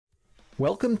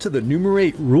Welcome to the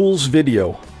Noomerate Rules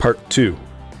video, Part 2.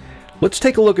 Let's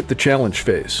take a look at the challenge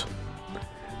phase.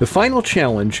 The final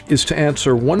challenge is to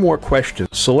answer one more question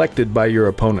selected by your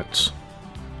opponents.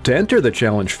 To enter the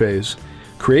challenge phase,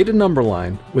 create a number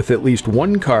line with at least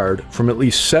one card from at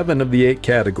least 7 of the 8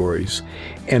 categories,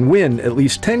 and win at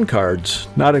least 10 cards,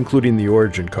 not including the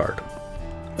origin card.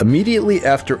 Immediately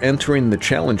after entering the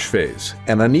challenge phase,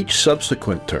 and on each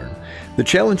subsequent turn, the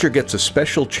challenger gets a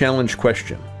special challenge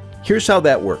question. Here's how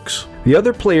that works. The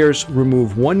other players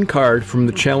remove one card from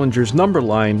the challenger's number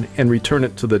line and return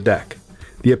it to the deck.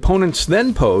 The opponents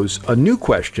then pose a new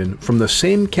question from the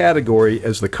same category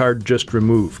as the card just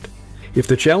removed. If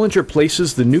the challenger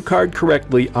places the new card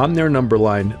correctly on their number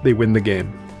line, they win the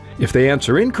game. If they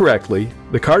answer incorrectly,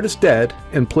 the card is dead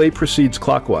and play proceeds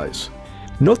clockwise.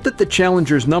 Note that the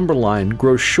challenger's number line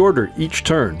grows shorter each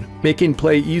turn, making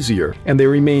play easier, and they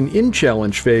remain in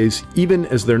challenge phase even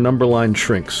as their number line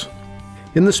shrinks.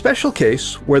 In the special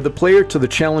case, where the player to the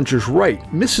challenger's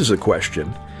right misses a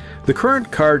question, the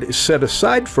current card is set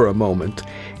aside for a moment,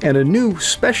 and a new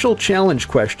special challenge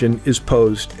question is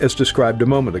posed as described a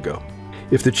moment ago.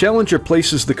 If the challenger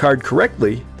places the card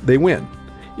correctly, they win.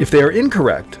 If they are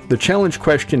incorrect, the challenge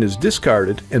question is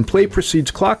discarded and play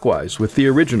proceeds clockwise with the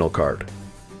original card.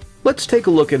 Let's take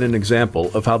a look at an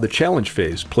example of how the challenge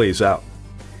phase plays out.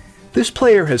 This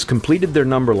player has completed their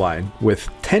number line with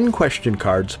 10 question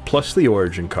cards plus the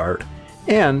origin card,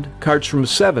 and cards from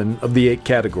 7 of the 8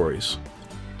 categories.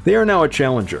 They are now a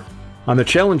challenger. On the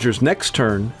challenger's next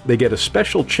turn, they get a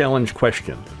special challenge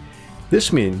question.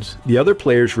 This means the other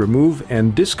players remove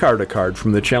and discard a card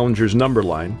from the challenger's number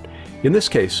line, in this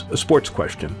case, a sports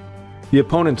question. The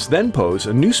opponents then pose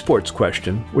a new sports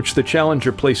question, which the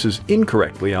challenger places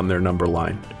incorrectly on their number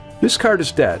line. This card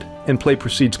is dead, and play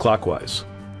proceeds clockwise.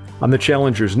 On the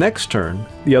challenger's next turn,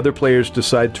 the other players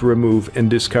decide to remove and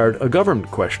discard a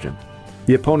government question.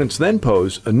 The opponents then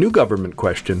pose a new government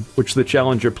question, which the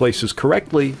challenger places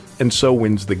correctly, and so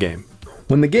wins the game.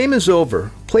 When the game is over,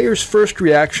 players' first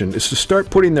reaction is to start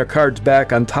putting their cards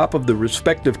back on top of the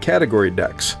respective category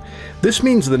decks. This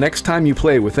means the next time you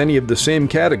play with any of the same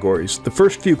categories, the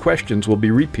first few questions will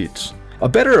be repeats. A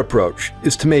better approach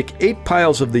is to make 8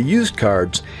 piles of the used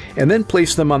cards and then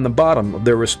place them on the bottom of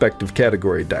their respective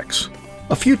category decks.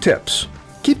 A few tips.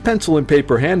 Keep pencil and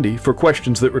paper handy for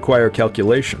questions that require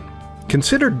calculation.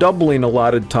 Consider doubling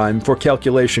allotted time for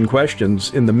calculation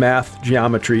questions in the math,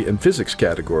 geometry, and physics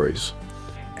categories.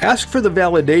 Ask for the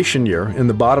validation year in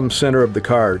the bottom center of the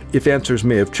card if answers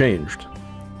may have changed.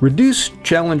 Reduce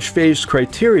challenge phase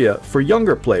criteria for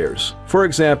younger players. For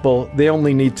example, they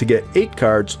only need to get 8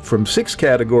 cards from 6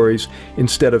 categories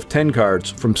instead of 10 cards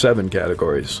from 7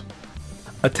 categories.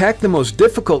 Attack the most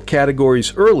difficult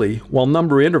categories early while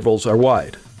number intervals are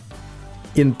wide.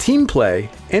 In team play,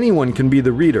 anyone can be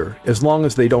the reader as long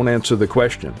as they don't answer the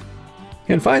question.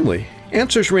 And finally,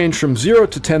 answers range from 0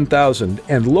 to 10,000,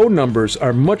 and low numbers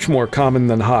are much more common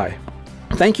than high.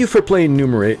 Thank you for playing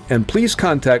Noomerate, and please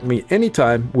contact me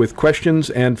anytime with questions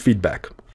and feedback.